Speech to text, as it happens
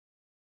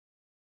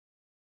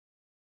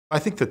I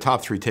think the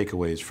top three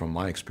takeaways from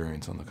my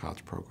experience on the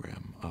COTS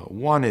program.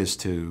 One is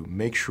to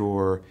make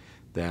sure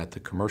that the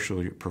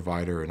commercial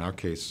provider, in our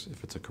case,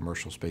 if it's a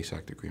commercial Space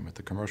Act agreement,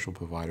 the commercial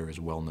provider is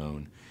well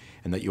known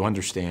and that you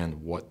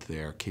understand what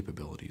their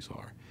capabilities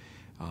are.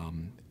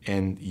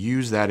 And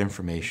use that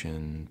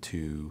information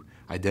to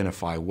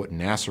identify what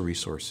NASA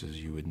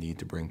resources you would need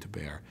to bring to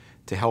bear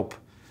to help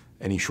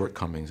any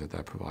shortcomings that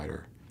that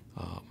provider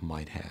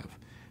might have.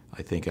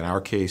 I think in our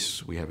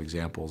case, we have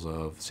examples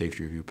of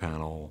safety review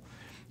panel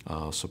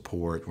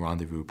support,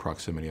 rendezvous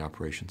proximity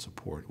operation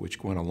support,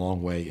 which went a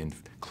long way in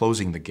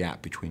closing the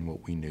gap between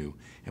what we knew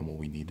and what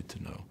we needed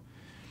to know.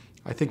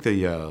 I think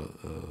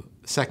the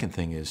second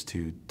thing is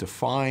to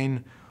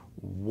define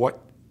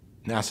what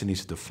NASA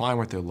needs to define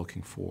what they're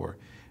looking for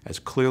as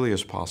clearly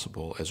as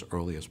possible, as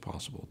early as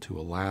possible, to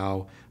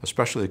allow,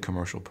 especially a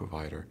commercial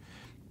provider,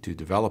 to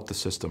develop the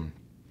system,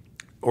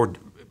 or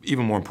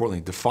even more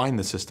importantly, define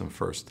the system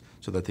first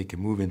so that they can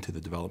move into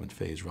the development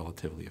phase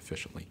relatively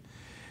efficiently.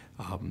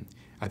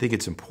 I think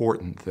it's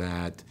important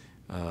that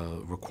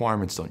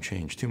requirements don't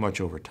change too much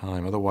over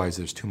time, otherwise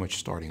there's too much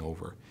starting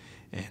over,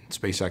 and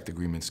Space Act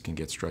agreements can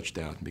get stretched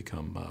out and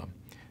become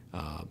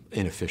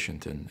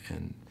inefficient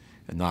and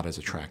not as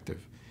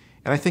attractive.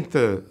 And I think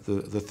the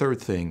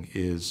third thing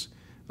is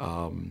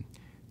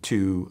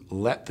to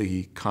let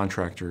the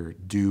contractor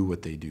do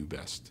what they do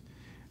best.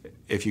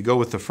 If you go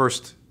with the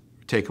first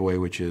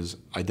takeaway, which is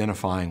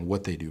identifying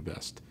what they do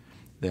best,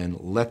 then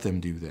let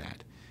them do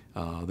that.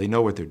 They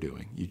know what they're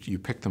doing. You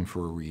pick them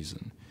for a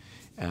reason.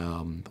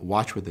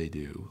 Watch what they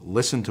do.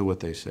 Listen to what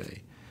they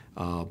say.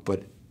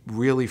 But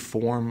really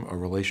form a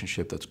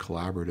relationship that's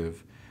collaborative,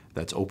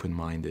 that's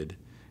open-minded,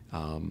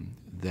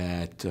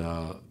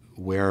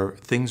 where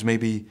things may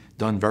be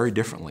done very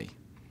differently,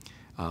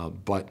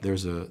 but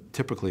there's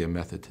typically a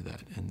method to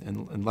that,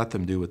 and let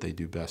them do what they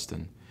do best,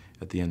 and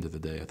at the end of the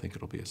day, I think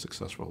it'll be a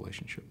successful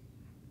relationship.